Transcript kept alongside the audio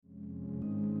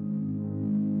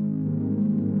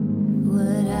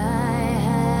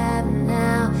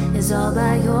is all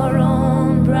by your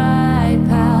own bright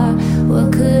power.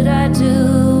 What could I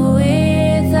do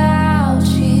without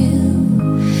you?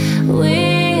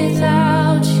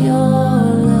 Without your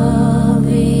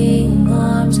loving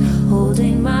arms,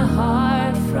 holding my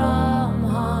heart from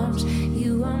harms.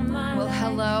 You are my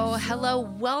Hello,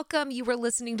 welcome. You were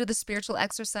listening to the Spiritual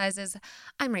Exercises.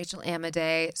 I'm Rachel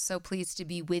Amadei. So pleased to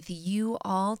be with you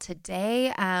all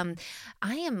today.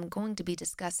 I am going to be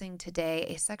discussing today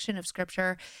a section of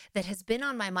scripture that has been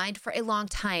on my mind for a long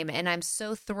time, and I'm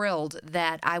so thrilled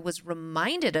that I was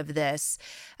reminded of this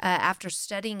after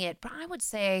studying it. I would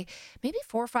say maybe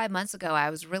 4 or 5 months ago, I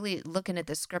was really looking at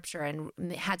this scripture and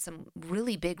had some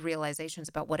really big realizations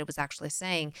about what it was actually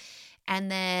saying.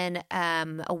 And then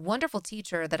a wonderful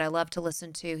teacher that I love to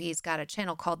listen to, he's got a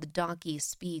channel called The Donkey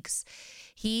Speaks.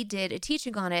 He did a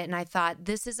teaching on it, and I thought,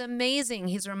 this is amazing.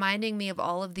 He's reminding me of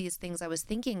all of these things I was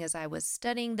thinking as I was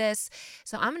studying this.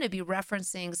 So I'm going to be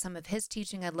referencing some of his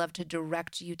teaching. I'd love to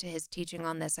direct you to his teaching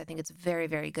on this. I think it's very,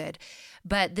 very good.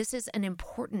 But this is an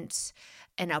important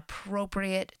and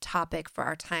appropriate topic for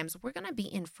our times. We're going to be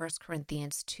in 1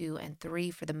 Corinthians 2 and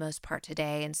 3 for the most part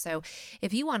today. And so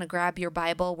if you want to grab your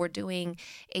Bible, we're doing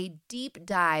a deep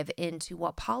dive into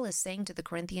what Paul is saying to the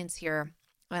Corinthians here.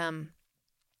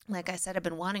 Like I said, I've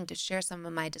been wanting to share some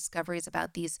of my discoveries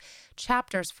about these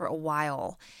chapters for a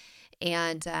while.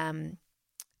 And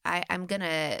I'm going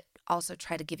to also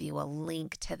try to give you a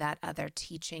link to that other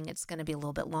teaching. It's going to be a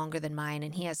little bit longer than mine.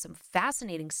 And he has some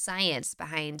fascinating science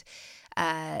behind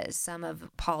some of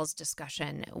Paul's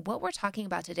discussion. What we're talking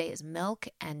about today is milk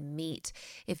and meat.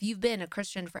 If you've been a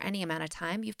Christian for any amount of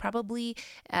time, you've probably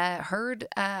heard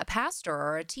a pastor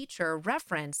or a teacher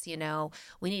reference,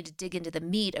 we need to dig into the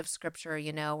meat of Scripture,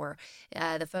 or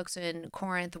the folks in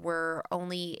Corinth were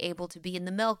only able to be in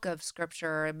the milk of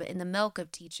Scripture, in the milk of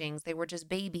teachings. They were just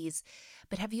babies.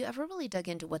 But have you ever really dug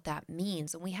into what that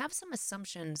means? And we have some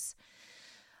assumptions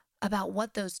about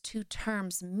what those two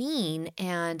terms mean.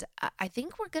 And I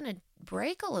think we're going to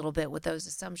break a little bit with those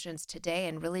assumptions today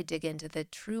and really dig into the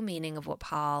true meaning of what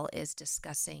Paul is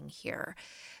discussing here.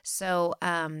 So,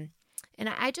 and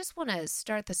I just want to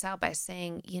start this out by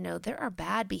saying, there are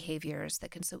bad behaviors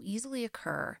that can so easily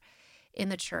occur in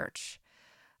the church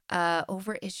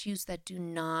over issues that do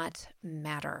not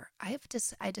matter. I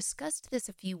discussed this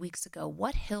a few weeks ago.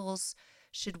 What hills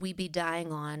should we be dying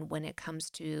on when it comes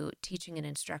to teaching and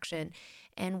instruction?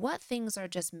 And what things are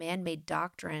just man-made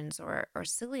doctrines or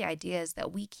silly ideas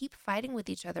that we keep fighting with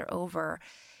each other over,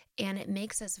 and it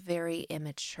makes us very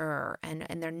immature, and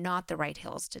they're not the right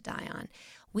hills to die on.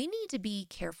 We need to be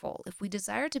careful. If we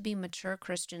desire to be mature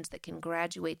Christians that can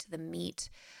graduate to the meat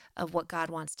of what God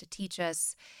wants to teach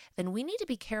us, then we need to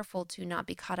be careful to not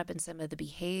be caught up in some of the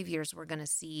behaviors we're going to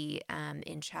see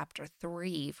in chapter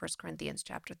 3, 1 Corinthians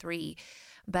chapter 3.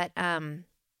 But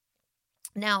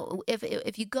now,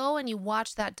 if you go and you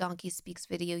watch that Donkey Speaks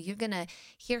video, you're going to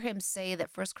hear him say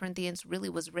that 1 Corinthians really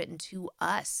was written to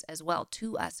us as well,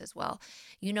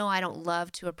 I don't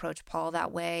love to approach Paul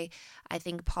that way. I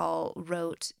think Paul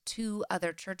wrote to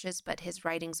other churches, but his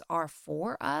writings are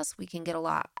for us. We can get a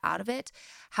lot out of it.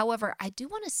 However, I do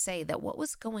want to say that what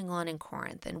was going on in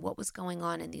Corinth and what was going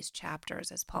on in these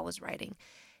chapters as Paul was writing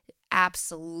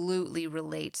absolutely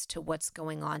relates to what's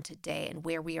going on today and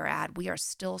where we are at. We are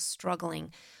still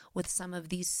struggling with some of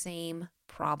these same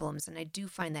problems, and I do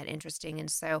find that interesting. And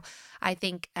so I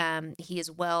think he is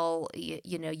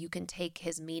you can take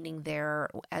his meaning there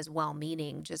as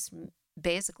well-meaning, just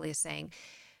basically saying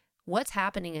what's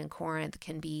happening in Corinth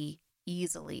can be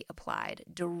easily applied,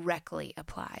 directly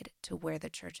applied to where the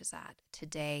church is at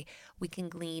today. We can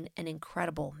glean an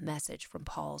incredible message from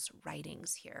Paul's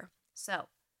writings here. So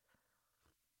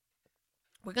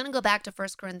we're going to go back to 1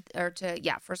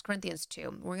 Corinthians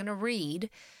 2. We're going to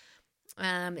read.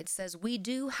 It says, "We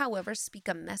do, however, speak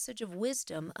a message of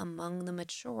wisdom among the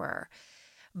mature,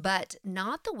 but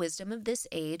not the wisdom of this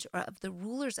age or of the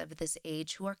rulers of this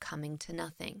age who are coming to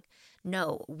nothing.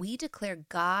 No, we declare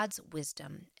God's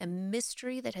wisdom, a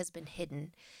mystery that has been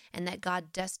hidden, and that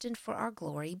God destined for our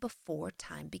glory before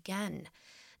time began.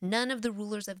 None of the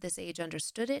rulers of this age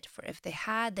understood it, for if they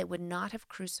had, they would not have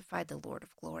crucified the Lord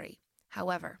of glory.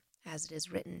 However, as it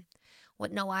is written,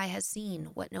 what no eye has seen,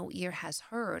 what no ear has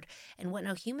heard, and what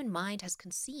no human mind has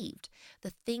conceived,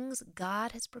 the things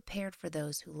God has prepared for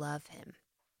those who love him.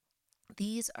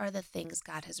 These are the things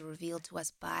God has revealed to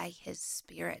us by his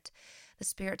Spirit. The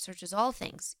Spirit searches all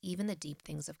things, even the deep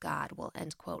things of God." We'll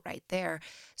end quote right there.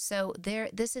 So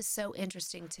this is so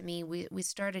interesting to me. We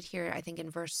started here, I think, in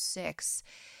verse 6.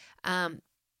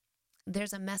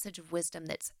 There's a message of wisdom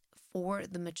that's for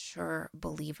the mature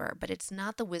believer, but it's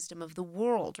not the wisdom of the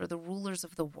world or the rulers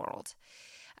of the world.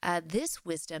 This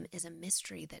wisdom is a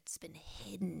mystery that's been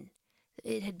hidden.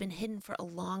 It had been hidden for a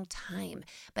long time,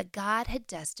 but God had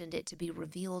destined it to be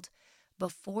revealed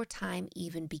before time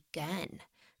even began.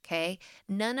 Okay?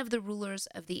 None of the rulers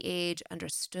of the age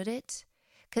understood it,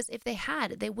 because if they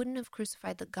had, they wouldn't have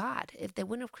crucified the God. If they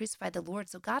wouldn't have crucified the Lord.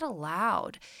 So God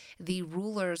allowed the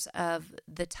rulers of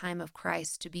the time of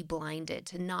Christ to be blinded,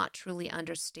 to not truly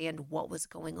understand what was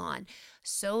going on,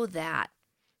 so that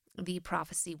the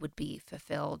prophecy would be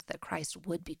fulfilled, that Christ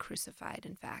would be crucified,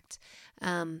 in fact.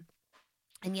 And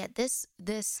yet this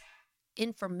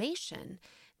information,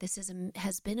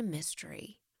 has been a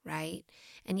mystery, right?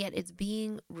 And yet it's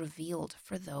being revealed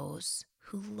for those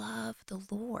who love the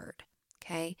Lord,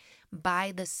 okay?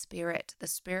 By the Spirit. The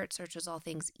Spirit searches all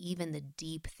things, even the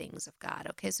deep things of God,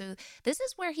 okay? So this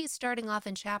is where he's starting off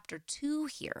in chapter 2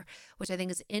 here, which I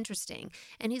think is interesting.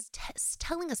 And he's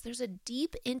telling us there's a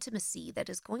deep intimacy that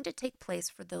is going to take place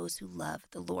for those who love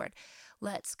the Lord.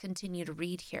 Let's continue to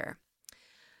read here.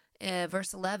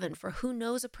 Verse 11, for who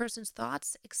knows a person's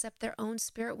thoughts except their own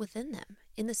spirit within them?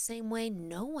 In the same way,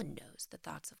 no one knows the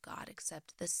thoughts of God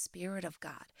except the Spirit of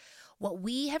God. What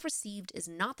we have received is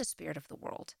not the spirit of the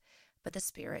world, but the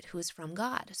Spirit who is from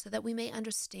God, so that we may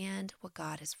understand what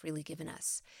God has freely given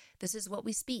us. This is what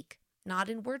we speak, not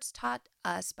in words taught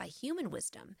us by human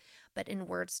wisdom, but in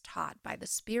words taught by the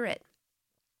Spirit,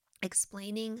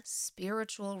 explaining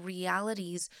spiritual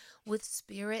realities with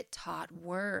Spirit-taught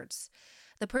words.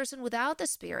 The person without the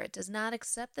Spirit does not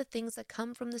accept the things that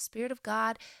come from the Spirit of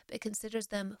God, but considers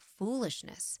them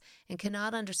foolishness and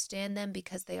cannot understand them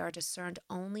because they are discerned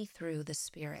only through the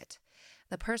Spirit.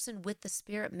 The person with the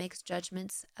Spirit makes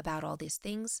judgments about all these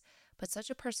things, but such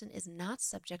a person is not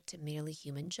subject to merely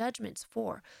human judgments,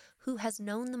 for who has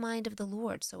known the mind of the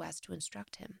Lord so as to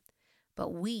instruct him?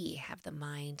 But we have the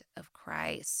mind of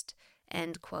Christ.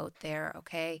 End quote there,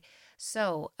 okay?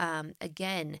 So,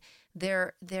 again,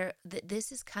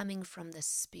 this is coming from the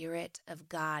Spirit of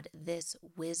God, this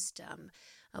wisdom,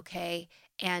 okay?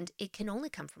 And it can only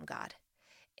come from God.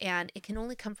 And it can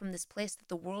only come from this place that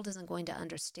the world isn't going to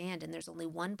understand. And there's only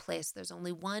one place, there's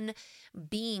only one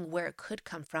being where it could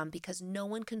come from, because no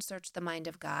one can search the mind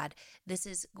of God. This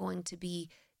is going to be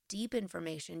deep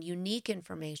information, unique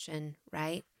information,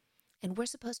 right? And we're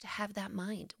supposed to have that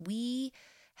mind. We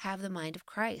have the mind of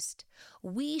Christ.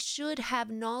 We should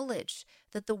have knowledge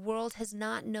that the world has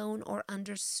not known or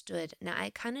understood. Now, I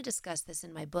kind of discussed this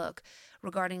in my book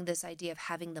regarding this idea of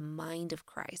having the mind of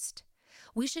Christ.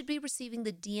 We should be receiving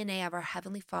the DNA of our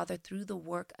Heavenly Father through the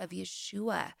work of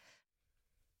Yeshua.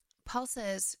 Paul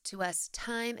says to us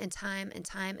time and time and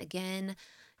time again,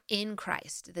 in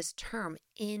Christ, this term,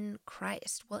 in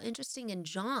Christ. Well, interesting, in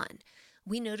John,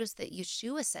 we notice that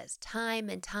Yeshua says time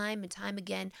and time and time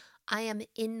again, I am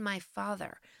in my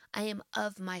Father. I am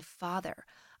of my Father.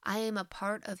 I am a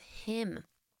part of Him.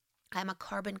 I'm a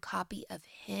carbon copy of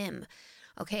Him.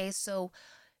 Okay, so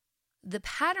the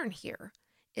pattern here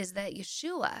is that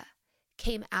Yeshua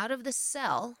came out of the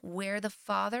cell where the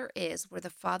Father is, where the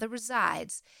Father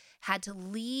resides, had to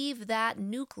leave that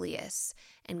nucleus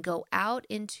and go out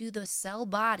into the cell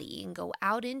body and go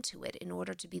out into it in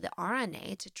order to be the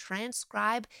RNA, to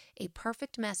transcribe a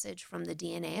perfect message from the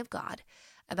DNA of God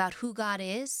about who God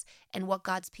is and what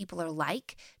God's people are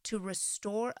like, to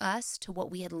restore us to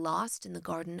what we had lost in the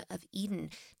Garden of Eden,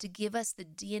 to give us the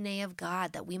DNA of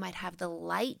God that we might have the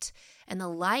light and the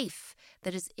life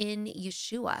that is in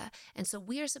Yeshua. And so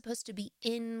we are supposed to be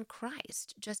in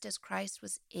Christ, just as Christ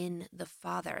was in the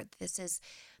Father. This is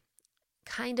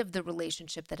kind of the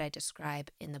relationship that I describe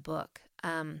in the book.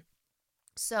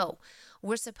 So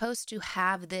we're supposed to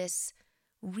have this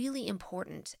really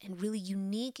important and really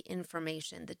unique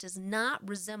information that does not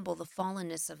resemble the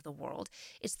fallenness of the world.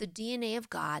 It's the DNA of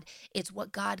God. It's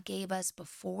what God gave us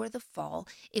before the fall.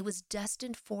 It was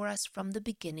destined for us from the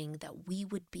beginning that we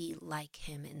would be like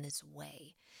Him in this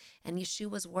way. And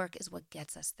Yeshua's work is what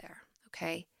gets us there,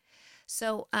 okay?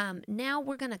 So now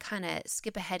we're going to kind of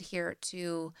skip ahead here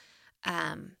to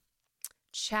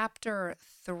chapter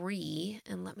 3,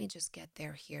 and let me just get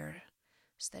there here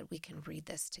so that we can read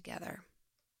this together.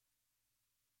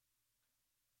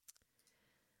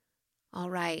 All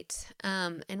right,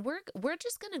 and we're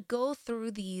just going to go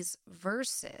through these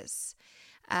verses.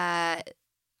 I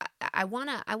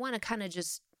wanna kind of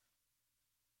just,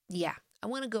 I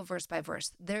want to go verse by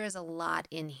verse. There is a lot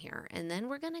in here, and then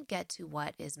we're going to get to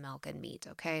what is milk and meat,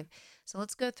 okay? So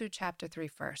let's go through chapter 3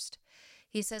 first.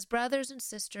 He says, brothers and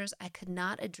sisters, I could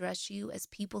not address you as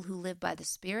people who live by the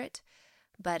Spirit,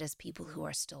 but as people who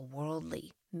are still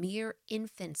worldly. mere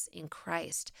infants in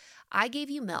Christ. I gave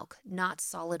you milk, not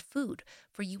solid food,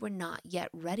 for you were not yet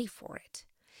ready for it.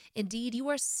 Indeed, you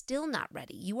are still not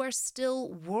ready. You are still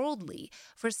worldly.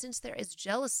 For since there is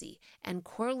jealousy and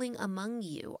quarreling among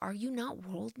you, are you not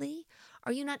worldly?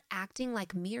 Are you not acting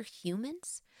like mere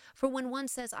humans? For when one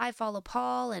says, I follow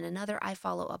Paul, and another, I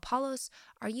follow Apollos,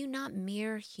 are you not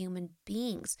mere human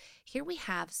beings? Here we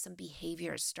have some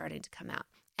behaviors starting to come out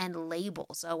and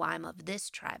labels. Oh, I'm of this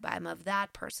tribe. I'm of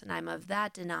that person. I'm of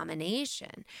that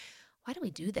denomination. Why do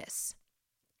we do this?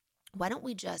 Why don't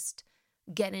we just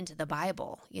get into the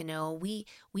Bible? We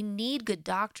need good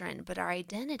doctrine, but our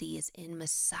identity is in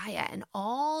Messiah. And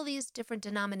all these different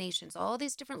denominations, all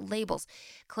these different labels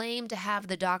claim to have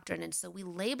the doctrine. And so we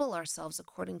label ourselves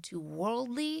according to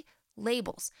worldly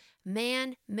labels,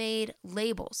 man-made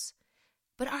labels.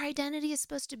 But our identity is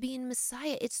supposed to be in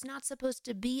Messiah. It's not supposed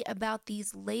to be about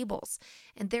these labels.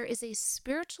 And there is a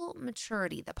spiritual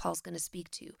maturity that Paul's going to speak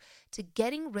to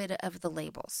getting rid of the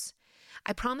labels.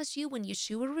 I promise you, when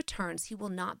Yeshua returns, he will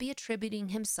not be attributing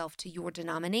himself to your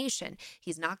denomination.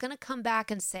 He's not going to come back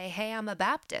and say, hey, I'm a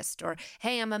Baptist, or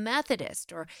hey, I'm a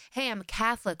Methodist, or hey, I'm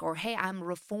Catholic, or hey, I'm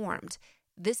Reformed.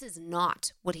 This is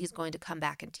not what he's going to come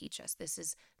back and teach us. This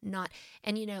is not.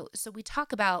 And, so we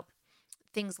talk about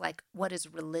things like, what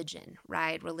is religion,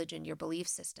 right? Religion, your belief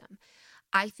system.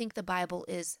 I think the Bible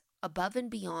is above and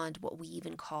beyond what we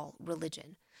even call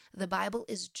religion. The Bible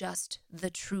is just the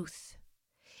truth.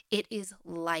 It is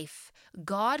life.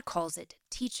 God calls it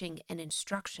teaching and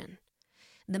instruction.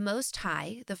 The Most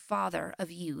High, the Father of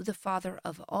you, the Father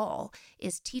of all,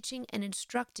 is teaching and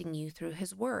instructing you through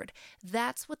his word.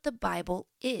 That's what the Bible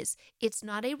is. It's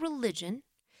not a religion.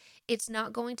 It's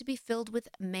not going to be filled with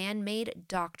man-made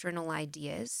doctrinal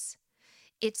ideas.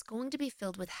 It's going to be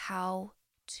filled with how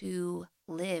to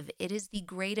live. It is the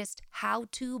greatest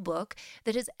how-to book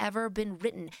that has ever been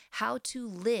written. How to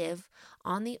live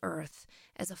on the earth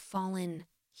as a fallen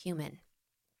human,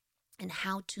 and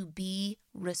how to be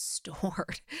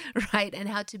restored, right? And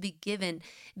how to be given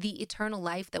the eternal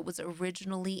life that was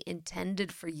originally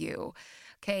intended for you.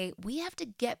 Okay, we have to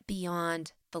get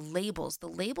beyond the labels. The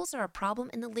labels are a problem,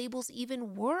 and the labels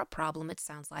even were a problem, it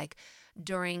sounds like,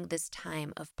 during this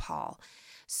time of Paul.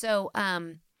 So,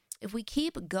 if we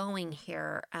keep going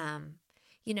here,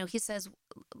 he says,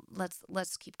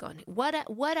 let's keep going. What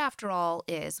after all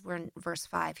is, we're in verse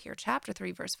 5 here, chapter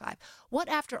 3, verse 5. What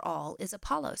after all is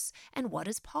Apollos, and what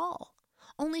is Paul?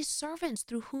 Only servants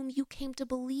through whom you came to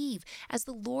believe, as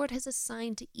the Lord has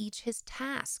assigned to each his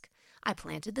task. I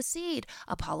planted the seed,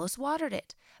 Apollos watered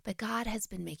it, but God has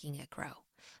been making it grow.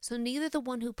 So neither the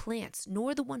one who plants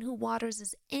nor the one who waters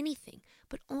is anything,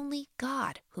 but only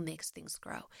God who makes things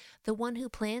grow. The one who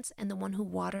plants and the one who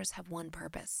waters have one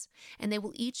purpose, and they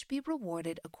will each be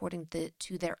rewarded according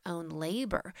to their own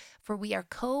labor, for we are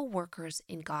co-workers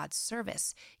in God's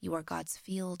service. You are God's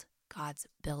field, God's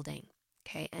building.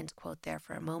 Okay, end quote there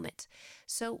for a moment.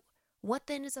 So what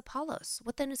then is Apollos?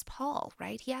 What then is Paul,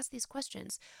 right? He asks these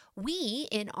questions. We,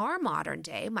 in our modern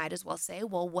day, might as well say,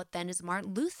 well, what then is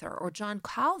Martin Luther or John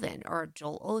Calvin or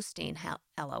Joel Osteen?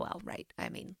 LOL, right? I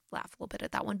mean, laugh a little bit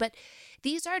at that one. But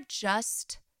these are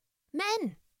just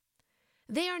men.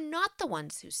 They are not the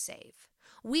ones who save.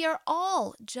 We are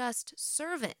all just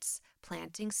servants,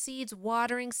 planting seeds,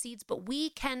 watering seeds, but we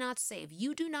cannot save.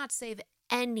 You do not save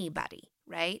anybody,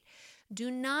 right? Do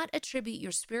not attribute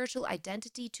your spiritual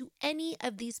identity to any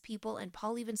of these people. And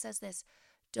Paul even says this,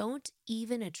 don't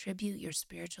even attribute your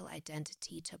spiritual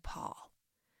identity to Paul.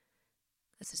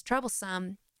 This is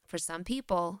troublesome for some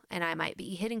people, and I might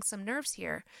be hitting some nerves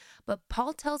here, but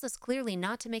Paul tells us clearly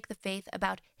not to make the faith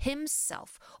about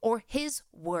himself or his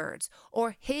words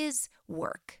or his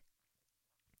work.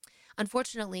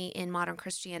 Unfortunately, in modern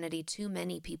Christianity, too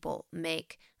many people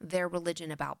make their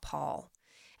religion about Paul.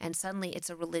 And suddenly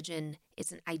it's a religion,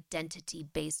 it's an identity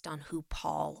based on who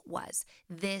Paul was.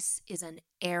 This is an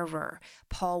error.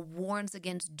 Paul warns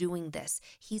against doing this.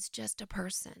 He's just a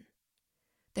person.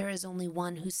 There is only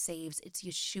one who saves. It's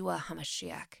Yeshua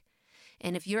HaMashiach.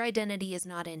 And if your identity is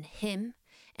not in him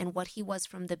and what he was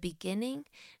from the beginning,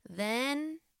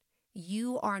 then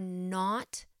you are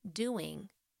not doing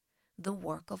the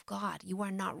work of God. You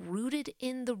are not rooted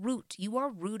in the root. You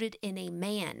are rooted in a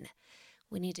man.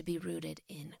 We need to be rooted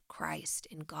in Christ,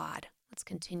 in God. Let's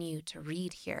continue to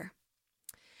read here.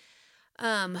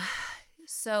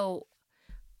 So,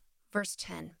 verse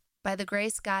 10, by the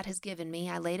grace God has given me,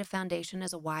 I laid a foundation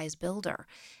as a wise builder,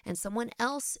 and someone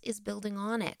else is building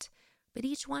on it. But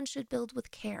each one should build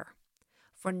with care.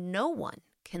 For no one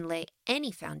can lay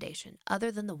any foundation other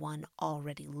than the one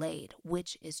already laid,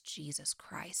 which is Jesus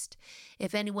Christ.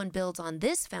 If anyone builds on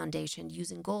this foundation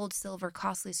using gold, silver,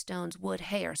 costly stones, wood,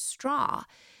 hay, or straw,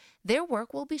 their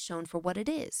work will be shown for what it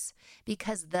is,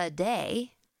 because the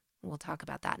day, we'll talk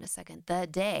about that in a second, the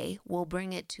day will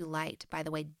bring it to light. By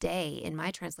the way, day in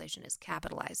my translation is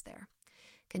capitalized there.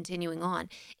 Continuing on,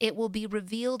 it will be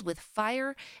revealed with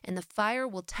fire, and the fire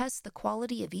will test the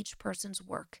quality of each person's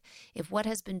work. If what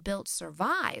has been built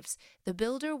survives, the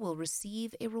builder will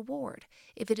receive a reward.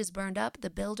 If it is burned up, the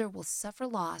builder will suffer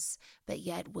loss, but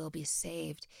yet will be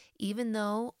saved, even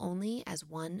though only as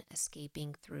one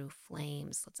escaping through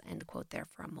flames. Let's end quote there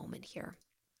for a moment here.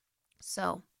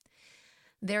 So,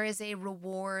 there is a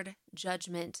reward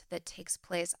judgment that takes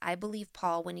place. I believe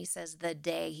Paul, when he says the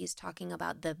day, he's talking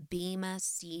about the Bema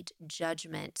Seat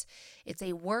judgment. It's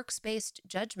a works-based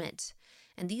judgment.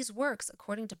 And these works,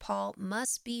 according to Paul,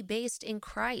 must be based in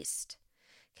Christ.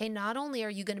 Okay, not only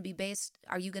are you going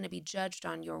to be judged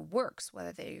on your works,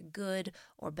 whether they're good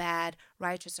or bad,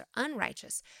 righteous or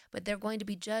unrighteous, but they're going to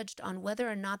be judged on whether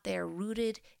or not they are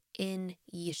rooted in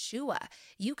Yeshua.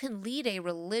 You can lead a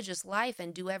religious life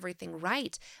and do everything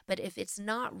right, but if it's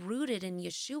not rooted in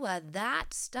Yeshua,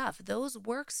 that stuff, those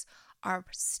works are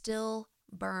still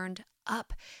burned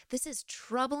up. This is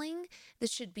troubling.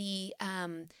 This should be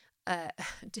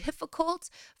difficult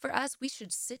for us. We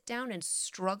should sit down and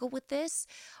struggle with this.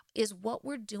 Is what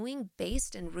we're doing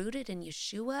based and rooted in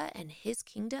Yeshua and his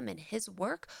kingdom and his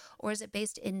work, or is it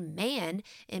based in man,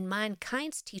 in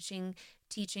mankind's teachings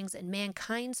and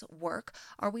mankind's work?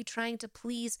 Are we trying to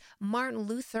please Martin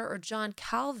Luther or John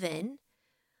Calvin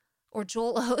or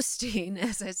Joel Osteen,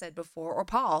 as I said before, or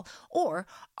Paul? Or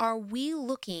are we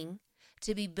looking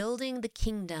to be building the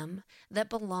kingdom that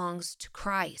belongs to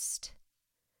Christ?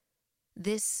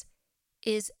 This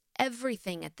is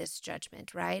everything at this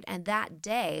judgment, right? And that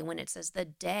day, when it says the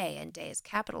day, and day is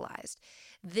capitalized,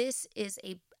 this is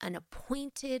an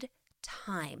appointed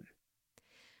time.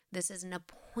 This is an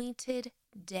appointed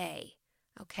day,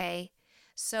 okay?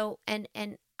 So, and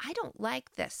I don't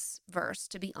like this verse,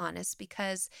 to be honest,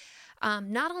 because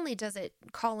not only does it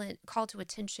call to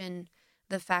attention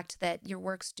the fact that your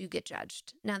works do get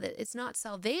judged. Now, that it's not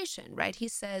salvation, right? He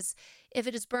says, if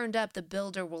it is burned up, the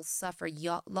builder will suffer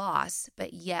loss,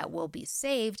 but yet will be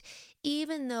saved,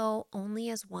 even though only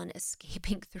as one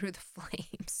escaping through the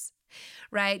flames,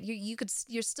 right?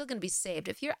 You're still going to be saved.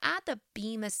 If you're at the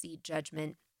Bema Seat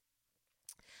judgment,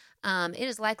 it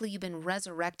is likely you've been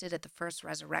resurrected at the first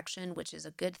resurrection, which is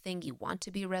a good thing. You want to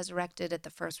be resurrected at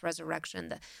the first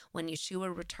resurrection. When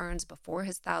Yeshua returns before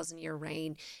his 1,000-year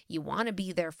reign, you want to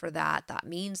be there for that. That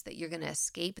means that you're going to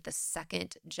escape the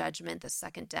second judgment, the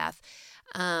second death.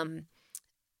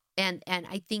 And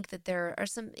I think that there are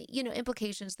some,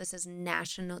 implications. This is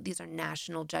national. These are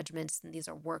national judgments, and these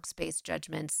are works-based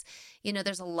judgments.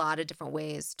 There's a lot of different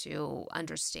ways to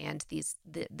understand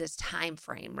this time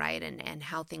frame, right, and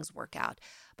how things work out.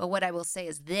 But what I will say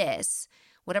is this: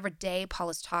 whatever day Paul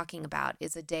is talking about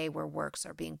is a day where works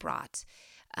are being brought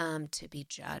to be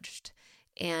judged,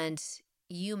 and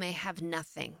you may have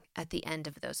nothing at the end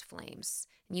of those flames.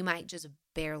 You might just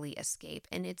barely escape,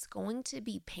 and it's going to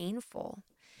be painful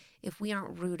if we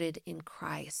aren't rooted in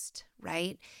Christ,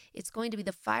 right? It's going to be,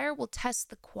 the fire will test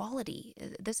the quality.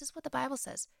 This is what the Bible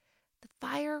says. The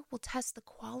fire will test the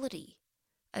quality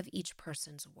of each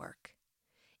person's work.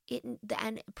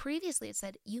 And previously it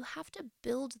said, you have to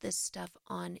build this stuff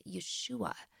on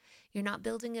Yeshua. You're not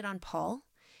building it on Paul.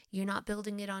 You're not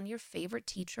building it on your favorite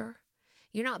teacher.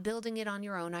 You're not building it on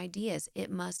your own ideas.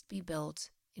 It must be built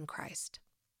in Christ.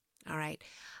 All right.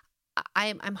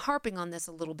 I'm harping on this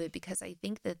a little bit because I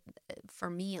think that, for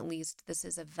me at least, this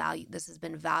has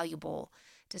been valuable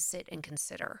to sit and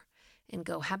consider and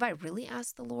go, have I really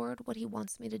asked the Lord what he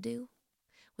wants me to do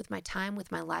with my time,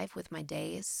 with my life, with my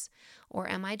days? Or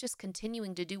am I just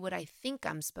continuing to do what I think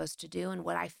I'm supposed to do and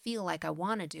what I feel like I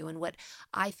want to do and what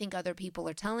I think other people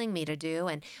are telling me to do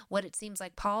and what it seems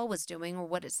like Paul was doing or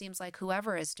what it seems like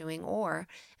whoever is doing? Or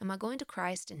am I going to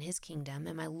Christ and his kingdom?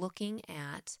 Am I looking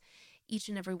at each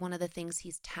and every one of the things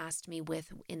he's tasked me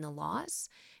with in the laws,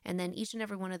 and then each and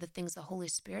every one of the things the Holy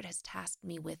Spirit has tasked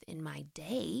me with in my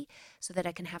day, so that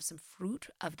I can have some fruit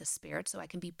of the Spirit, so I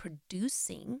can be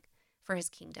producing for his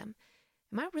kingdom?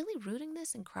 Am I really rooting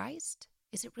this in Christ?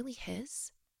 Is it really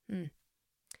his? I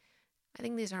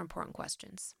think these are important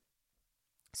questions.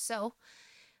 So,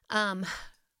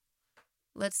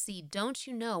 let's see. Don't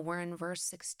you know, we're in verse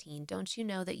 16. Don't you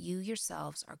know that you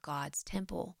yourselves are God's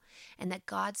temple and that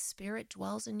God's Spirit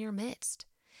dwells in your midst?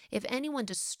 If anyone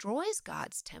destroys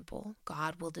God's temple,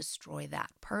 God will destroy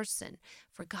that person.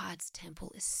 For God's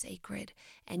temple is sacred,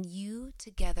 and you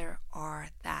together are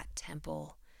that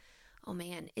temple. Oh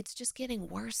man, it's just getting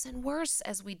worse and worse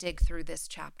as we dig through this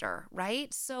chapter,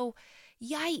 right? So,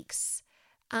 yikes.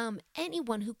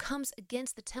 Anyone who comes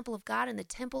against the temple of God, and the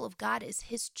temple of God is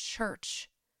his church,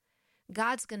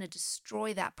 God's going to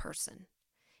destroy that person.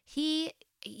 He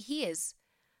is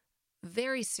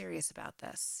very serious about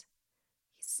this.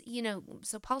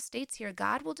 So Paul states here,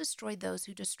 God will destroy those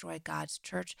who destroy God's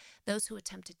church, those who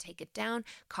attempt to take it down,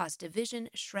 cause division,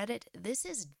 shred it. This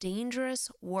is dangerous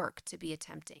work to be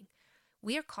attempting.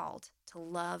 We are called to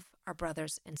love our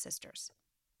brothers and sisters,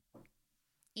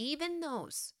 even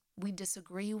those we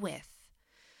disagree with.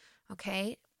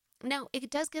 Okay? Now,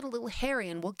 it does get a little hairy,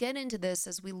 and we'll get into this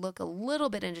as we look a little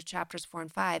bit into chapters 4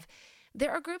 and 5.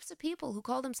 There are groups of people who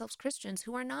call themselves Christians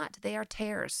who are not. They are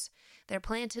tares. They're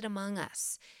planted among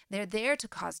us. They're there to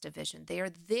cause division. They are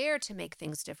there to make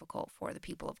things difficult for the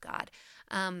people of God.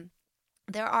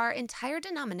 There are entire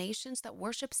denominations that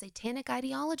worship satanic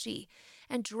ideology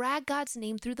and drag God's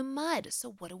name through the mud.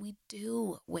 So what do we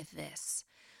do with this?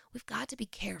 We've got to be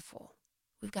careful.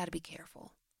 We've got to be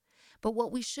careful. But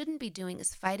what we shouldn't be doing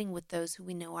is fighting with those who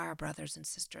we know are our brothers and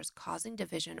sisters, causing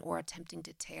division or attempting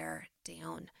to tear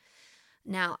down.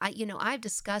 Now, I've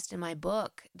discussed in my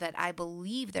book that I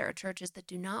believe there are churches that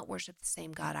do not worship the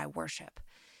same God I worship.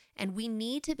 And we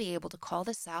need to be able to call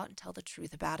this out and tell the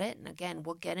truth about it. And again,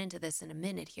 we'll get into this in a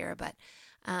minute here, but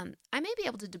I may be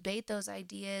able to debate those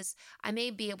ideas. I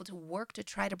may be able to work to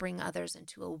try to bring others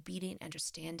into obedient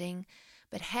understanding.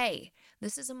 But hey,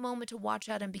 this is a moment to watch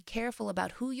out and be careful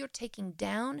about who you're taking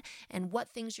down and what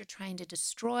things you're trying to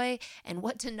destroy and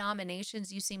what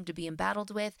denominations you seem to be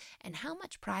embattled with and how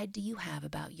much pride do you have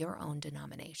about your own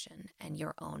denomination and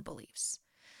your own beliefs.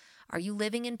 Are you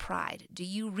living in pride? Do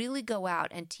you really go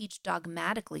out and teach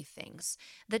dogmatically things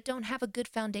that don't have a good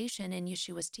foundation in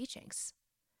Yeshua's teachings?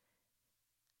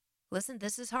 Listen,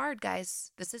 this is hard,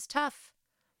 guys. This is tough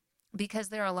because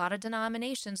there are a lot of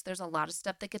denominations. There's a lot of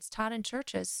stuff that gets taught in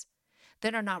churches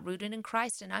that are not rooted in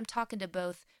Christ. And I'm talking to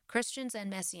both Christians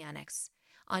and Messianics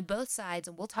on both sides.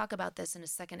 And we'll talk about this in a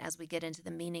second as we get into the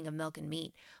meaning of milk and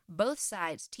meat. Both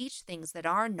sides teach things that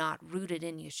are not rooted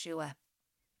in Yeshua.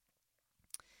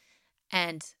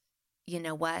 And you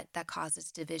know what? That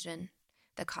causes division,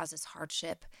 that causes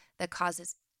hardship, that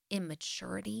causes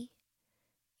immaturity,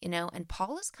 and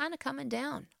Paul is kind of coming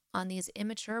down on these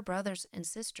immature brothers and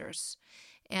sisters.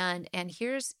 And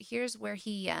here's where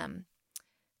he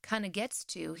kind of gets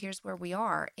to. Here's where we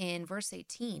are in verse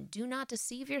 18. Do not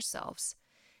deceive yourselves.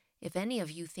 If any of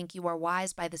you think you are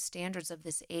wise by the standards of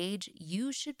this age,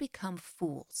 you should become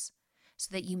fools, so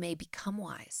that you may become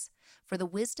wise. For the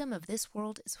wisdom of this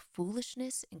world is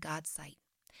foolishness in God's sight.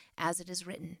 As it is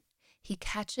written, he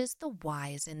catches the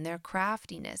wise in their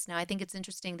craftiness. Now, I think it's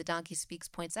interesting that Donkey Speaks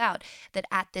points out that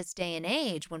at this day and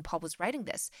age, when Paul was writing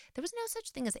this, there was no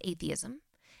such thing as atheism.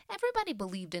 Everybody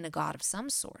believed in a God of some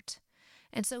sort.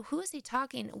 And so who is he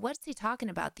talking? What's he talking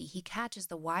about? He catches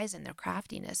the wise in their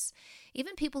craftiness.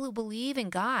 Even people who believe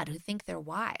in God, who think they're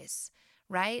wise,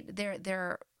 right?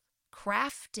 They're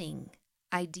crafting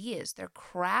ideas, they're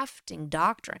crafting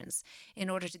doctrines in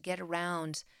order to get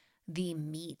around the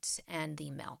meat and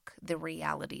the milk, the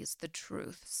realities, the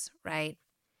truths, right?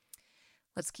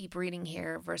 Let's keep reading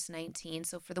here, verse 19.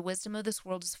 So for the wisdom of this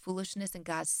world is foolishness in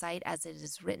God's sight, as it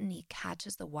is written, he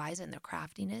catches the wise in their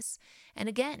craftiness. And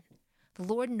again, the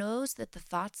Lord knows that the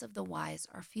thoughts of the wise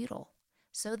are futile.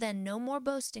 So then no more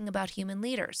boasting about human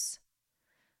leaders.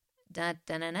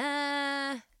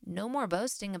 No more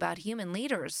boasting about human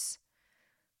leaders.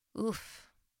 Oof.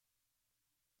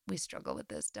 We struggle with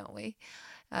this, don't we?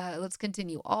 Let's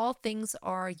continue. All things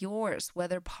are yours,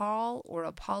 whether Paul or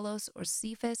Apollos or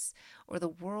Cephas or the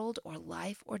world or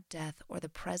life or death or the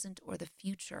present or the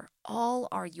future. All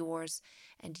are yours,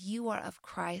 and you are of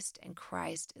Christ, and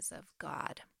Christ is of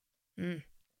God.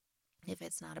 If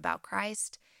it's not about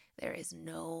Christ, there is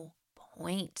no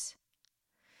point.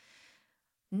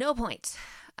 No point.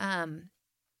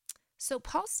 So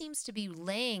Paul seems to be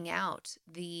laying out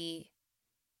the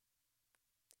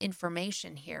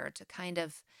information here to kind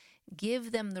of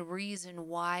give them the reason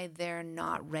why they're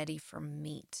not ready for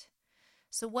meat.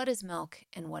 So what is milk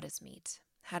and what is meat?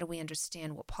 How do we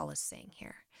understand what Paul is saying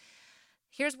here?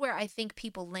 Here's where I think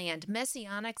people land.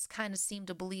 Messianics kind of seem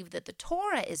to believe that the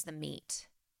Torah is the meat,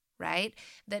 right?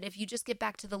 That if you just get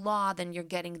back to the law, then you're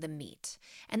getting the meat.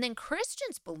 And then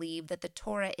Christians believe that the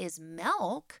Torah is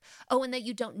milk. Oh, and that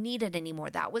you don't need it anymore.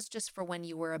 That was just for when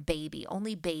you were a baby.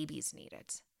 Only babies need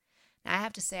it. Now, I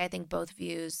have to say, I think both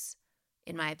views,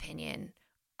 in my opinion,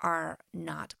 are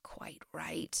not quite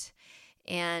right.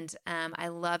 And I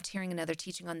loved hearing another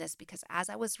teaching on this because as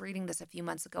I was reading this a few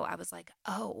months ago, I was like,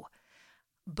 oh,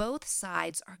 both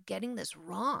sides are getting this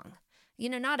wrong.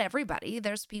 Not everybody.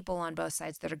 There's people on both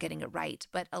sides that are getting it right.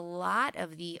 But a lot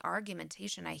of the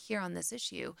argumentation I hear on this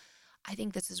issue, I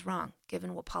think this is wrong,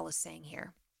 given what Paul is saying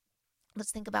here.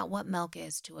 Let's think about what milk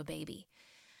is to a baby.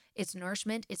 It's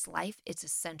nourishment, it's life, it's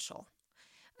essential.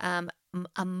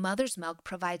 A mother's milk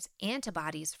provides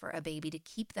antibodies for a baby to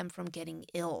keep them from getting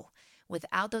ill.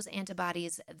 Without those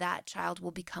antibodies, that child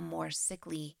will become more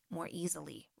sickly more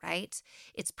easily, right?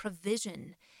 It's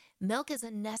provision. Milk is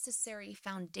a necessary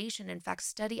foundation. In fact,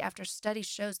 study after study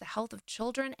shows the health of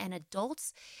children and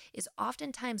adults is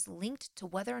oftentimes linked to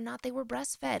whether or not they were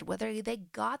breastfed, whether they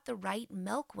got the right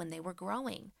milk when they were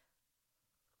growing.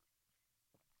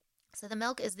 So the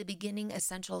milk is the beginning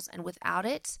essentials, and without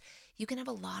it, you can have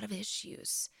a lot of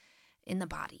issues in the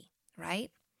body,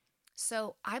 right?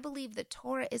 So I believe that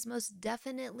Torah is most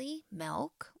definitely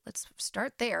milk. Let's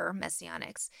start there,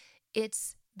 Messianics.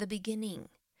 It's the beginning.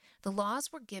 The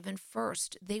laws were given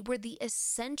first. They were the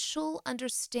essential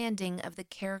understanding of the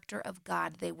character of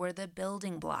God. They were the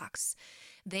building blocks.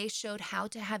 They showed how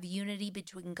to have unity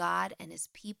between God and his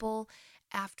people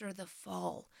after the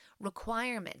fall.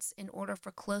 Requirements in order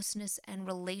for closeness and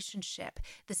relationship.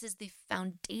 This is the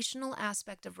foundational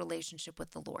aspect of relationship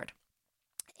with the Lord.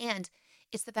 And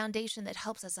it's the foundation that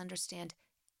helps us understand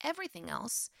everything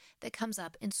else that comes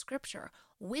up in Scripture.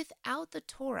 Without the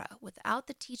Torah, without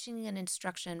the teaching and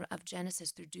instruction of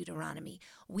Genesis through Deuteronomy,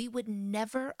 we would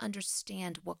never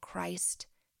understand what Christ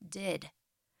did.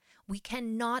 We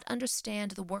cannot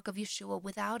understand the work of Yeshua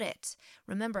without it.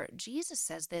 Remember, Jesus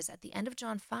says this at the end of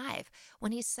John 5,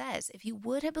 when he says, if you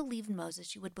would have believed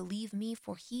Moses, you would believe me,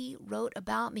 for he wrote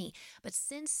about me. But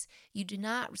since you do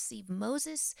not receive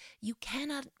Moses, you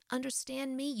cannot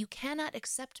understand me, you cannot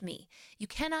accept me, you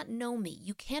cannot know me,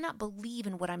 you cannot believe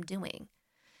in what I'm doing.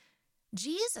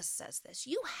 Jesus says this.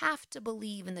 You have to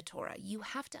believe in the Torah. You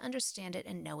have to understand it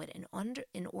and know it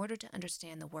in order to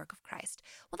understand the work of Christ.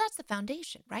 Well, that's the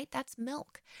foundation, right? That's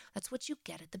milk. That's what you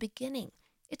get at the beginning.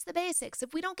 It's the basics.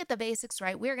 If we don't get the basics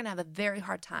right, we're going to have a very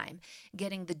hard time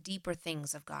getting the deeper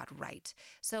things of God right.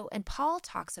 So, and Paul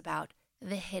talks about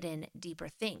the hidden deeper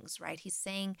things, right? He's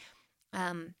saying,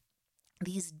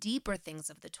 these deeper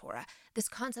things of the Torah, this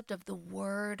concept of the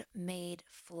Word made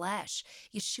flesh,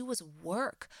 Yeshua's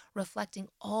work reflecting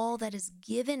all that is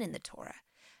given in the Torah,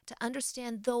 to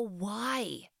understand the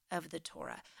why of the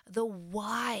Torah, the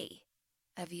why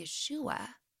of Yeshua.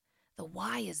 The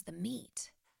why is the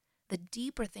meat. The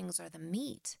deeper things are the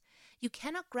meat. You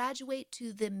cannot graduate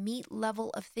to the meat level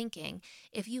of thinking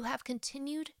if you have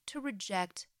continued to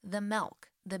reject the milk,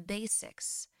 the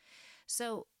basics.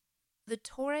 So, the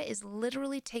Torah is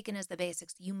literally taken as the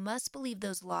basics. You must believe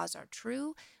those laws are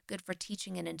true, good for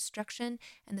teaching and instruction,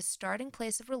 and the starting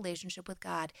place of relationship with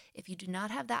God. If you do not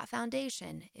have that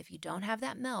foundation, if you don't have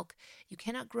that milk, you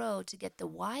cannot grow to get the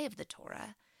why of the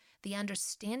Torah, the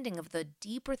understanding of the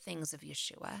deeper things of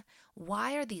Yeshua.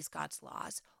 Why are these God's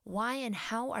laws? Why and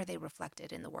how are they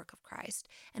reflected in the work of Christ?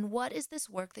 And what is this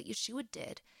work that Yeshua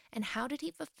did? And how did he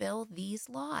fulfill these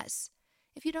laws?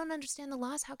 If you don't understand the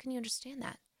laws, how can you understand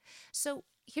that? So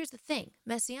here's the thing.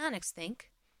 Messianics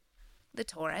think the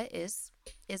Torah is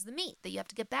the meat, that you have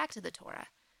to get back to the Torah.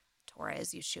 Torah is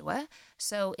Yeshua.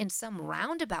 So in some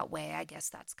roundabout way, I guess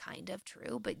that's kind of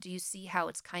true, but do you see how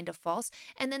it's kind of false?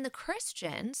 And then the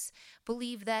Christians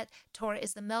believe that Torah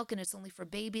is the milk and it's only for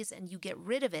babies and you get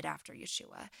rid of it after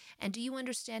Yeshua. And do you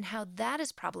understand how that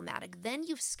is problematic? Then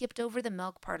you've skipped over the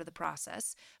milk part of the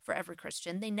process for every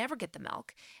Christian. They never get the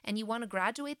milk. And you want to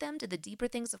graduate them to the deeper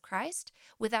things of Christ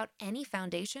without any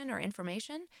foundation or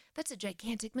information? That's a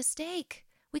gigantic mistake.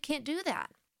 We can't do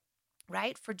that.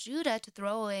 Right? For Judah to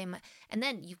throw away, and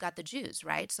then you've got the Jews,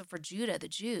 right? So for Judah, the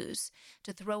Jews,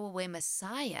 to throw away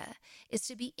Messiah is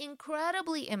to be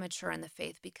incredibly immature in the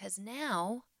faith, because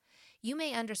now you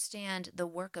may understand the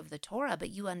work of the Torah, but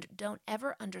you don't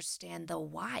ever understand the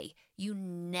why. You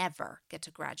never get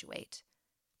to graduate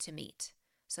to meet.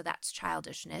 So that's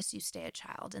childishness. You stay a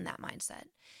child in that mindset.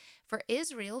 For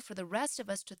Israel, for the rest of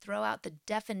us to throw out the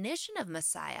definition of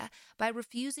Messiah by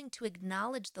refusing to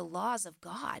acknowledge the laws of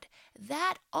God,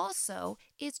 that also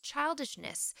is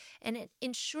childishness. And it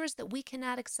ensures that we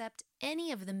cannot accept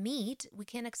any of the meat, we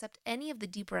can't accept any of the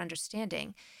deeper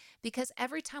understanding, because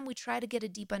every time we try to get a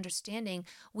deep understanding,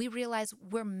 we realize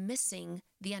we're missing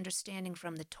the understanding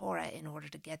from the Torah in order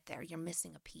to get there. You're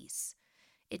missing a piece.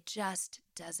 It just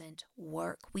doesn't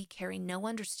work. We carry no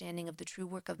understanding of the true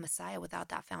work of Messiah without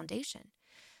that foundation.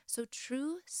 So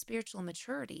true spiritual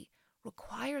maturity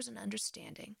requires an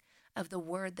understanding of the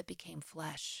Word that became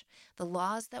flesh, the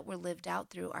laws that were lived out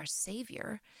through our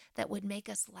Savior that would make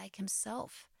us like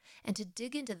Himself. And to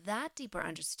dig into that deeper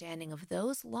understanding of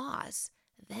those laws,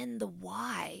 then the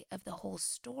why of the whole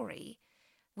story,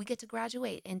 we get to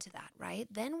graduate into that, right?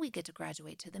 Then we get to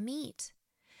graduate to the meat.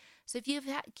 So if you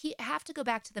have to go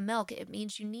back to the milk, it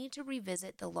means you need to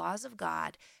revisit the laws of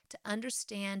God to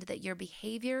understand that your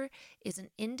behavior is an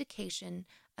indication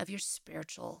of your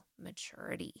spiritual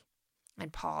maturity.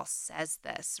 And Paul says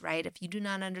this, right? If you do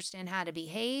not understand how to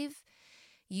behave,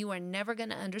 you are never going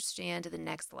to understand the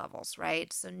next levels,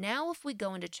 right? So now if we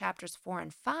go into chapters 4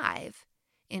 and 5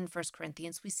 in 1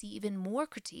 Corinthians, we see even more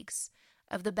critiques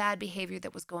of the bad behavior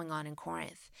that was going on in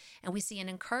Corinth. And we see an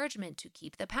encouragement to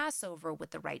keep the Passover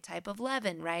with the right type of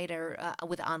leaven, right? Or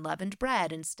with unleavened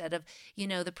bread instead of,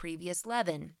 the previous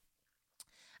leaven.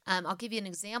 I'll give you an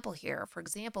example here. For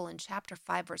example, in chapter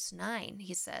 5, verse 9,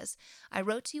 he says, I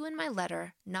wrote to you in my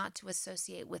letter not to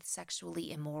associate with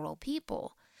sexually immoral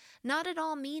people, not at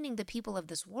all meaning the people of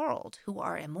this world who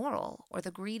are immoral, or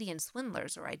the greedy and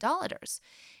swindlers or idolaters.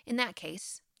 In that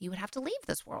case, you would have to leave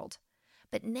this world.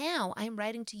 But now I am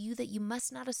writing to you that you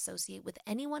must not associate with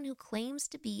anyone who claims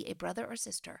to be a brother or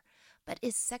sister, but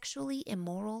is sexually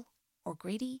immoral or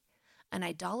greedy, an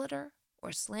idolater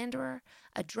or slanderer,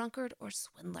 a drunkard or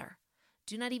swindler.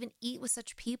 Do not even eat with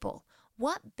such people.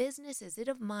 What business is it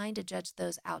of mine to judge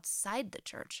those outside the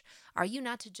church? Are you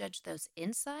not to judge those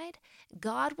inside?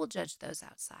 God will judge those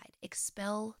outside.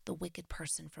 Expel the wicked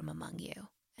person from among you.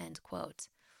 End quote.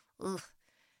 Ugh.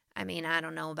 I mean, I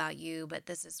don't know about you, but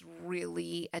this is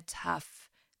really a tough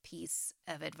piece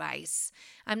of advice.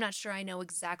 I'm not sure I know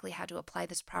exactly how to apply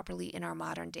this properly in our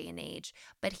modern day and age,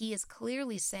 but he is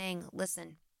clearly saying,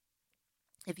 listen,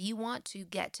 if you want to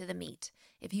get to the meat,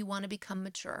 if you want to become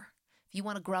mature, if you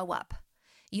want to grow up,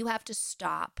 you have to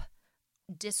stop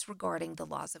disregarding the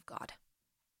laws of God.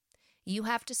 You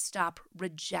have to stop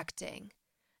rejecting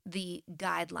the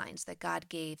guidelines that God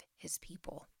gave His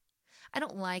people. I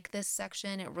don't like this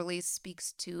section. It really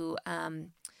speaks to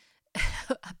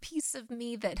a piece of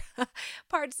me that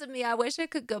parts of me I wish I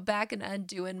could go back and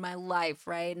undo in my life,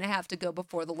 right? And I have to go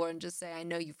before the Lord and just say, I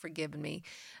know you've forgiven me.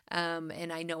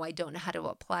 And I know I don't know how to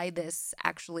apply this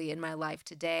actually in my life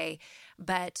today.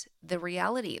 But the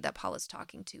reality that Paul is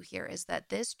talking to here is that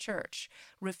this church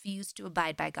refused to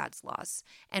abide by God's laws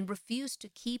and refused to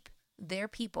keep their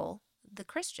people, the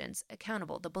Christians,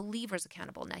 accountable, the believers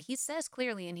accountable. Now, he says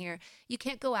clearly in here, you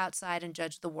can't go outside and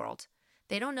judge the world.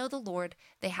 They don't know the Lord.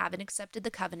 They haven't accepted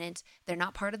the covenant. They're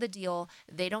not part of the deal.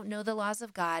 They don't know the laws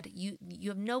of God. You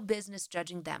have no business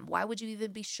judging them. Why would you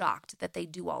even be shocked that they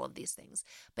do all of these things?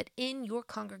 But in your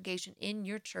congregation, in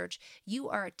your church, you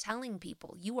are telling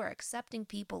people, you are accepting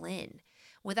people in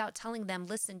without telling them,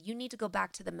 listen, you need to go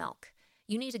back to the milk.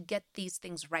 You need to get these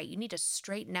things right. You need to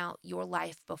straighten out your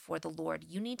life before the Lord.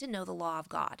 You need to know the law of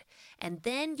God. And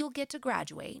then you'll get to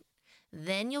graduate.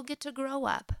 Then you'll get to grow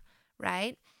up,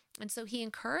 right? And so he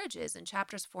encourages in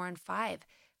chapters 4 and 5,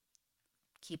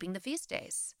 keeping the feast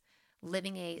days,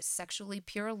 living a sexually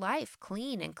pure life,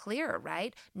 clean and clear,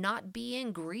 right? Not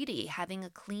being greedy, having a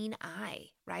clean eye,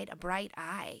 right? A bright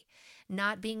eye,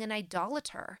 not being an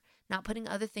idolater, not putting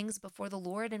other things before the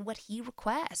Lord and what He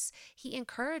requests. He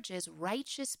encourages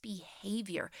righteous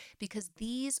behavior because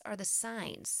these are the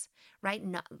signs, right?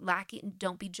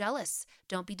 Don't be jealous.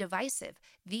 Don't be divisive.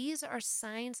 These are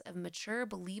signs of mature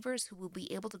believers who will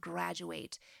be able to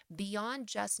graduate beyond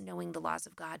just knowing the laws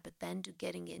of God, but then to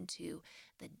getting into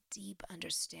the deep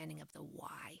understanding of the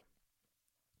why.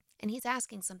 And he's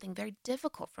asking something very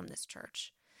difficult from this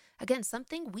church. Again,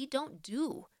 something we don't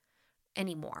do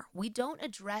anymore. We don't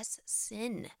address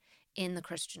sin in the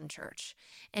Christian church.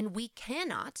 And we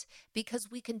cannot because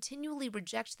we continually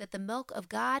reject that the milk of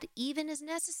God even is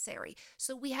necessary.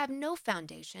 So we have no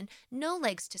foundation, no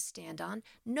legs to stand on,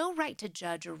 no right to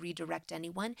judge or redirect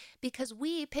anyone because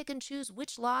we pick and choose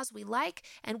which laws we like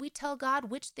and we tell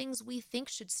God which things we think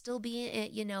should still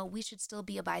be, we should still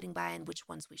be abiding by and which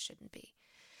ones we shouldn't be.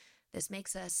 This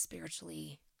makes us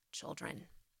spiritually children.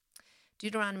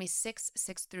 Deuteronomy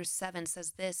 6:6-7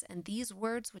 says this, and these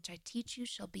words which I teach you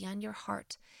shall be on your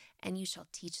heart, and you shall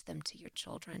teach them to your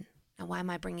children. Now, why am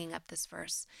I bringing up this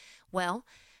verse? Well,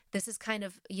 this is kind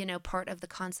of, part of the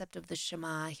concept of the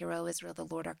Shema. Hear, O Israel, the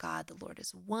Lord our God, the Lord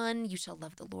is one. You shall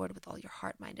love the Lord with all your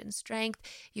heart, mind, and strength.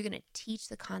 You're going to teach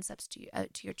the concepts to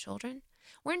your children.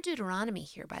 We're in Deuteronomy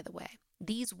here, by the way.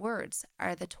 These words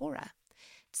are the Torah.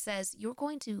 It says you're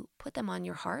going to put them on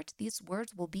your heart. These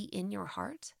words will be in your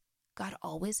heart. God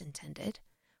always intended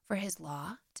for His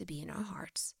law to be in our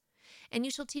hearts. and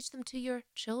you shall teach them to your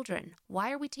children.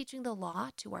 Why are we teaching the law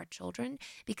to our children?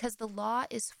 Because the law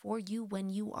is for you when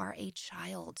you are a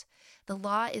child. The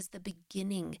law is the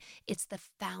beginning. It's the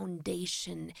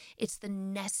foundation. It's the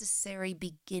necessary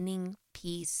beginning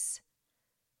piece.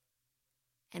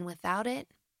 And without it,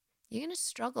 you're going to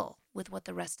struggle with what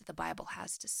the rest of the Bible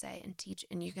has to say and teach,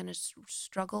 and you're going to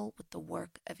struggle with the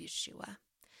work of Yeshua.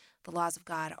 The laws of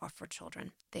God are for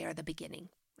children. They are the beginning,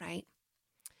 right?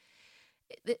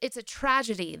 It's a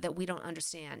tragedy that we don't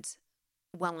understand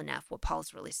well enough what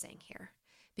Paul's really saying here,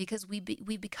 because we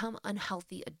become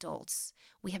unhealthy adults.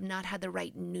 We have not had the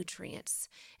right nutrients,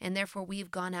 and therefore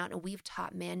we've gone out and we've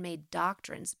taught man-made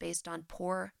doctrines based on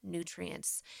poor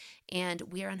nutrients, and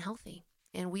we are unhealthy.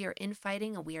 And we are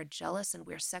infighting, and we are jealous, and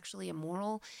we are sexually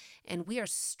immoral, and we are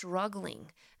struggling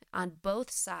on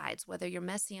both sides, whether you're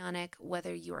Messianic,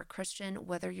 whether you're a Christian,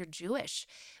 whether you're Jewish.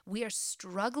 We are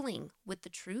struggling with the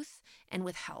truth and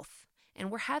with health,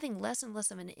 and we're having less and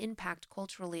less of an impact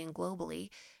culturally and globally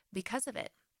because of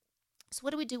it. So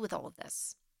what do we do with all of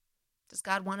this? Does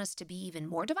God want us to be even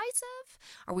more divisive?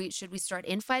 Should we start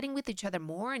infighting with each other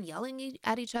more and yelling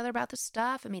at each other about this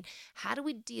stuff? I mean, how do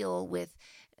we deal with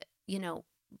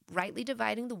rightly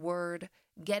dividing the word,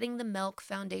 getting the milk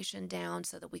foundation down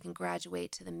so that we can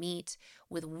graduate to the meat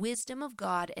with wisdom of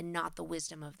God and not the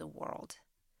wisdom of the world?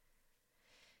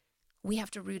 We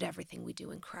have to root everything we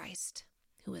do in Christ,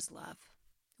 who is love.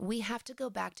 We have to go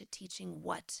back to teaching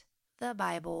what the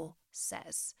Bible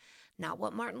says, not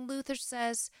what Martin Luther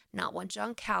says, not what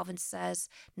John Calvin says,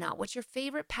 not what your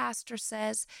favorite pastor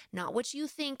says, not what you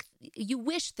think you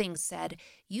wish things said.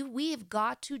 We've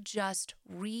got to just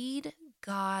read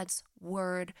God's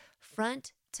word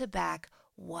front to back.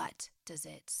 What does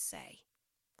it say?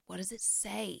 What does it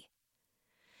say?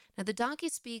 Now, the Donkey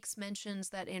Speaks mentions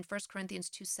that in 1 Corinthians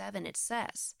 2:7 it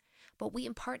says, "But we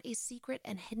impart a secret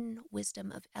and hidden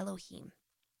wisdom of Elohim."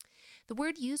 The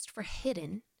word used for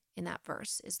hidden in that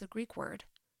verse is the Greek word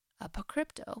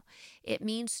apokrypto. It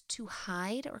means to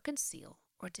hide or conceal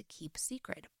or to keep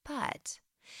secret. But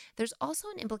there's also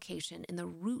an implication in the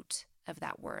root of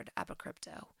that word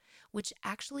apokrypto, which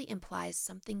actually implies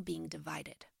something being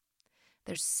divided.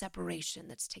 There's separation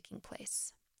that's taking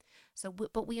place.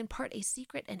 But we impart a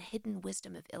secret and hidden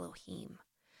wisdom of Elohim.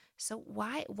 So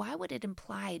why would it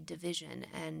imply division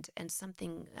and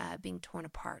something being torn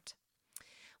apart?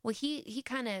 Well, he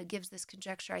kind of gives this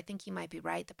conjecture. I think he might be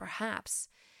right, that perhaps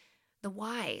the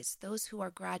wise, those who are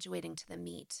graduating to the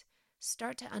meat,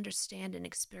 start to understand and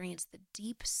experience the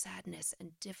deep sadness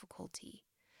and difficulty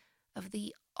of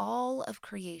the all of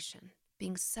creation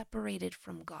being separated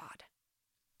from God.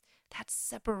 That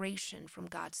separation from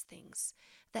God's things,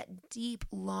 that deep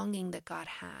longing that God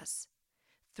has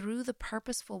through the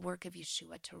purposeful work of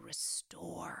Yeshua to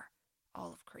restore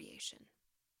all of creation.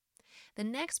 The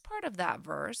next part of that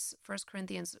verse, 1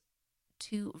 Corinthians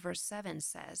 2 verse 7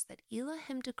 says that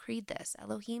Elohim decreed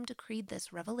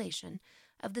this revelation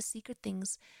of the secret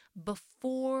things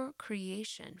before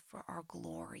creation for our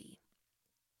glory.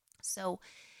 So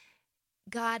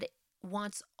God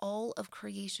wants all of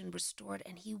creation restored,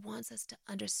 and he wants us to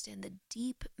understand the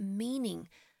deep meaning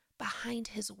behind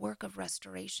his work of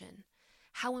restoration,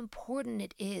 how important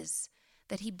it is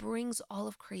that he brings all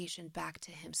of creation back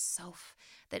to himself,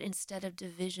 that instead of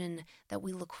division, that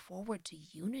we look forward to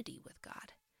unity with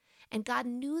God. And God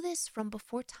knew this from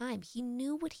before time. He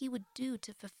knew what he would do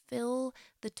to fulfill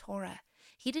the Torah.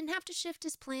 He didn't have to shift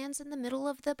his plans in the middle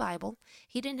of the Bible.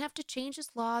 He didn't have to change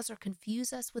his laws or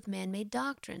confuse us with man-made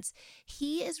doctrines.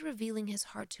 He is revealing his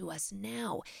heart to us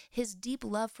now, his deep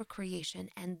love for creation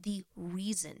and the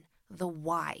reason, the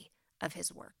why of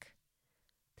his work.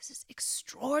 This is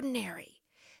extraordinary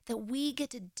that we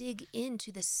get to dig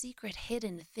into the secret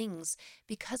hidden things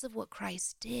because of what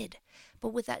Christ did.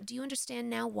 But with that, do you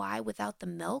understand now why without the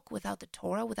milk, without the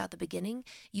Torah, without the beginning,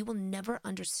 you will never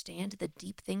understand the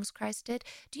deep things Christ did?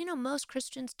 Do you know most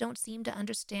Christians don't seem to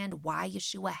understand why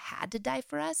Yeshua had to die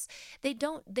for us? They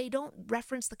don't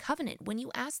reference the covenant. When you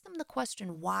ask them the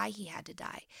question why he had to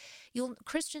die,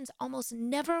 Christians almost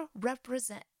never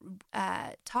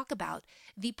talk about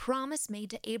the promise made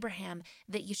to Abraham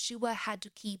that Yeshua had to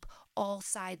keep all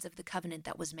sides of the covenant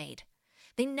that was made.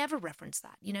 They never reference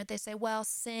that. They say, well,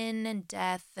 sin and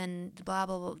death and blah,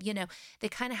 blah, blah. They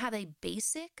kind of have a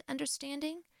basic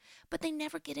understanding, but they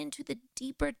never get into the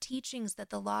deeper teachings that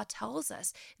the law tells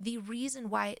us. The reason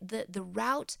why the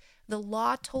route the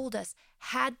law told us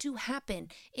had to happen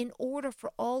in order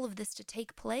for all of this to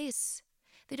take place.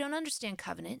 They don't understand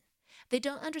covenant. They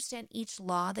don't understand each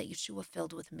law that Yeshua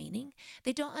filled with meaning.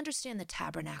 They don't understand the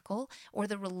tabernacle or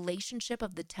the relationship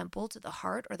of the temple to the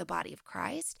heart or the body of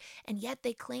Christ. And yet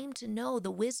they claim to know the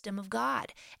wisdom of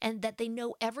God and that they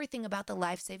know everything about the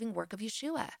life-saving work of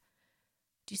Yeshua.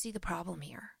 Do you see the problem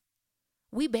here?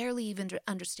 We barely even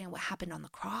understand what happened on the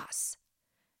cross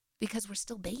because we're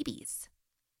still babies.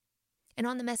 And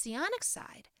on the Messianic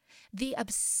side, they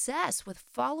obsess with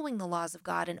following the laws of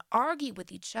God and argue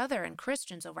with each other and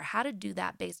Christians over how to do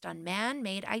that based on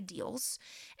man-made ideals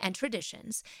and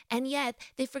traditions. And yet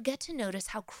they forget to notice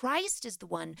how Christ is the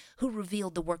one who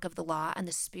revealed the work of the law and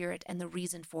the Spirit and the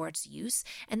reason for its use,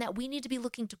 and that we need to be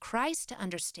looking to Christ to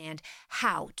understand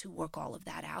how to work all of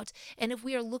that out. And if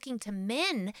we are looking to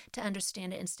men to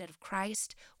understand it instead of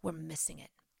Christ, we're missing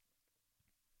it.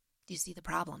 Do you see the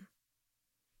problem?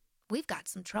 We've got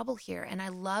some trouble here. And I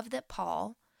love that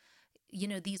Paul,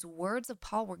 these words of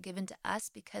Paul were given to us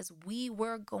because we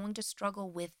were going to struggle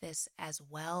with this as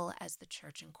well as the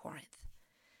church in Corinth.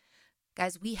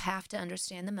 Guys, we have to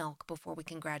understand the milk before we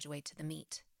can graduate to the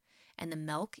meat. And the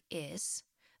milk is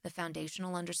the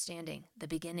foundational understanding, the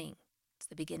beginning. It's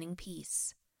the beginning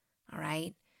piece. All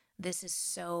right? This is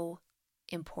so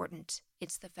important.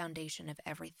 It's the foundation of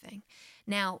everything.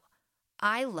 Now,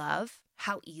 I love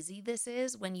how easy this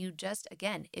is when you just,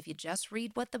 again, if you just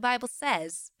read what the Bible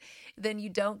says, then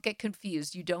you don't get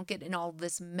confused. You don't get in all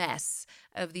this mess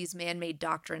of these man-made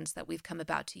doctrines that we've come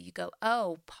about to. You go,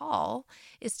 oh, Paul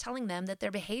is telling them that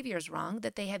their behavior is wrong,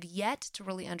 that they have yet to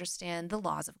really understand the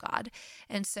laws of God.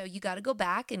 And so you got to go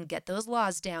back and get those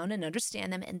laws down and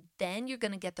understand them. And then you're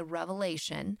going to get the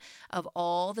revelation of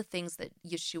all the things that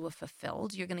Yeshua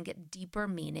fulfilled. You're going to get deeper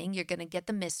meaning. You're going to get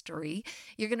the mystery.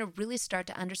 You're going to really start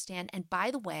to understand. And by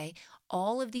the way,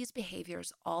 all of these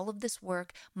behaviors, all of this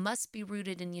work must be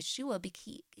rooted in Yeshua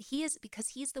because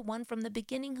he's the one from the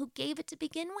beginning who gave it to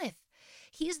begin with.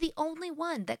 He's the only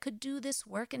one that could do this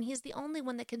work, and he's the only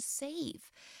one that can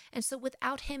save. And so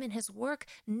without him and his work,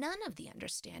 none of the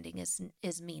understanding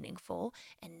is meaningful,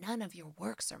 and none of your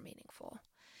works are meaningful.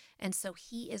 And so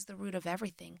he is the root of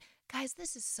everything. Guys,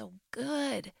 this is so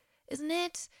good. Isn't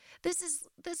it? This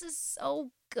is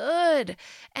so good.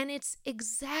 And it's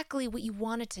exactly what you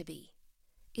want it to be.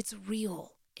 It's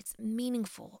real. It's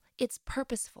meaningful. It's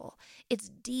purposeful. It's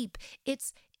deep.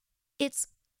 It's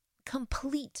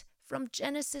complete. From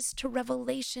Genesis to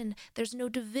Revelation, there's no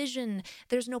division.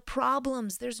 There's no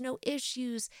problems. There's no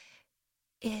issues.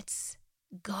 It's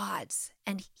God's,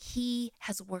 and he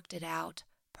has worked it out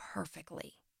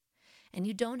perfectly. And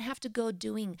you don't have to go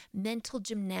doing mental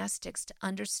gymnastics to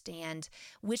understand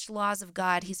which laws of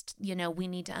God we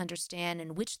need to understand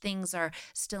and which things are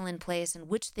still in place and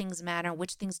which things matter and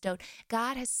which things don't.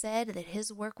 God has said that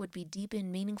his work would be deep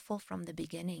and meaningful from the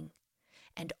beginning,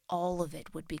 and all of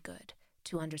it would be good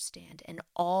to understand, and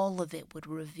all of it would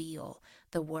reveal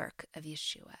the work of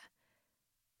Yeshua.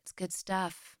 It's good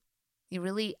stuff.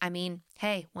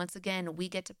 Hey, once again, we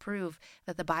get to prove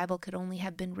that the Bible could only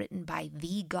have been written by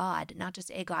the God, not just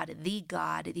a God,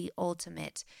 the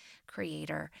ultimate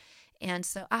creator. And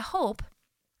so I hope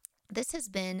this has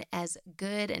been as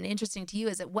good and interesting to you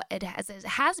as it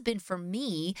has been for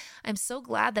me. I'm so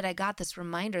glad that I got this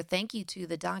reminder. Thank you to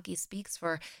the Donkey Speaks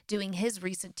for doing his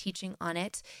recent teaching on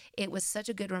it. It was such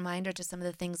a good reminder to some of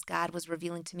the things God was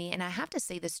revealing to me. And I have to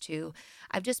say this too.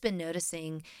 I've just been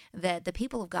noticing that the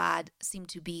people of God seem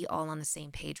to be all on the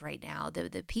same page right now.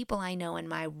 The people I know in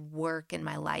my work and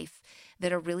my life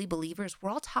that are really believers,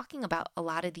 we're all talking about a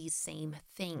lot of these same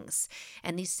things.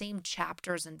 And these same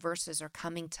chapters and verses are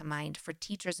coming to mind for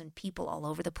teachers and people all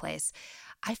over the place.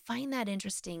 I find that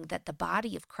interesting that the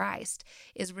body of Christ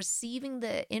is receiving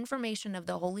the information of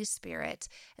the Holy Spirit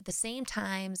at the same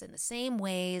times, in the same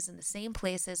ways, in the same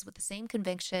places, with the same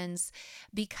convictions,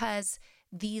 because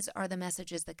these are the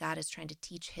messages that God is trying to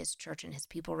teach his church and his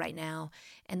people right now.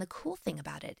 And the cool thing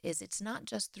about it is it's not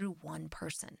just through one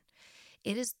person.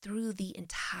 It is through the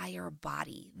entire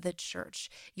body, the church,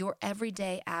 your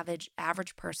everyday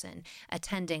average person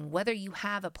attending, whether you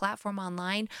have a platform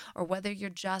online or whether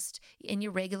you're just in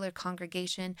your regular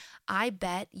congregation. I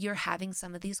bet you're having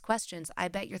some of these questions. I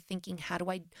bet you're thinking,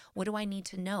 what do I need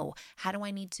to know? How do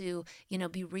I need to,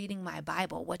 be reading my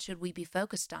Bible? What should we be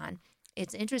focused on?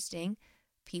 It's interesting.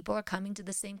 People are coming to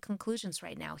the same conclusions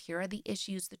right now. Here are the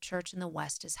issues the church in the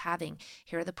West is having.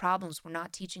 Here are the problems. We're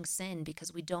not teaching sin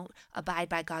because we don't abide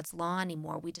by God's law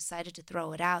anymore. We decided to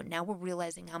throw it out. Now we're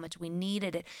realizing how much we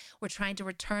needed it. We're trying to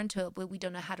return to it, but we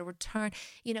don't know how to return.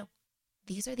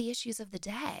 These are the issues of the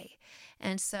day.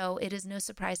 And so it is no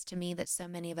surprise to me that so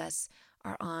many of us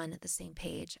are on the same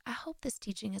page. I hope this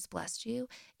teaching has blessed you.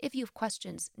 If you have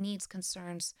questions, needs,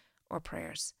 concerns, or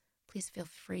prayers, please feel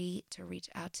free to reach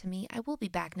out to me. I will be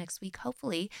back next week,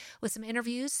 hopefully, with some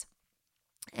interviews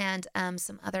and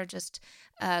some other just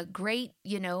great,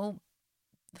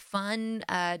 fun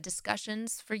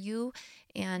discussions for you.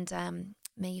 And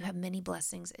may you have many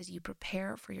blessings as you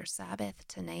prepare for your Sabbath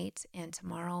tonight and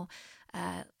tomorrow.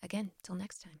 Again, till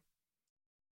next time.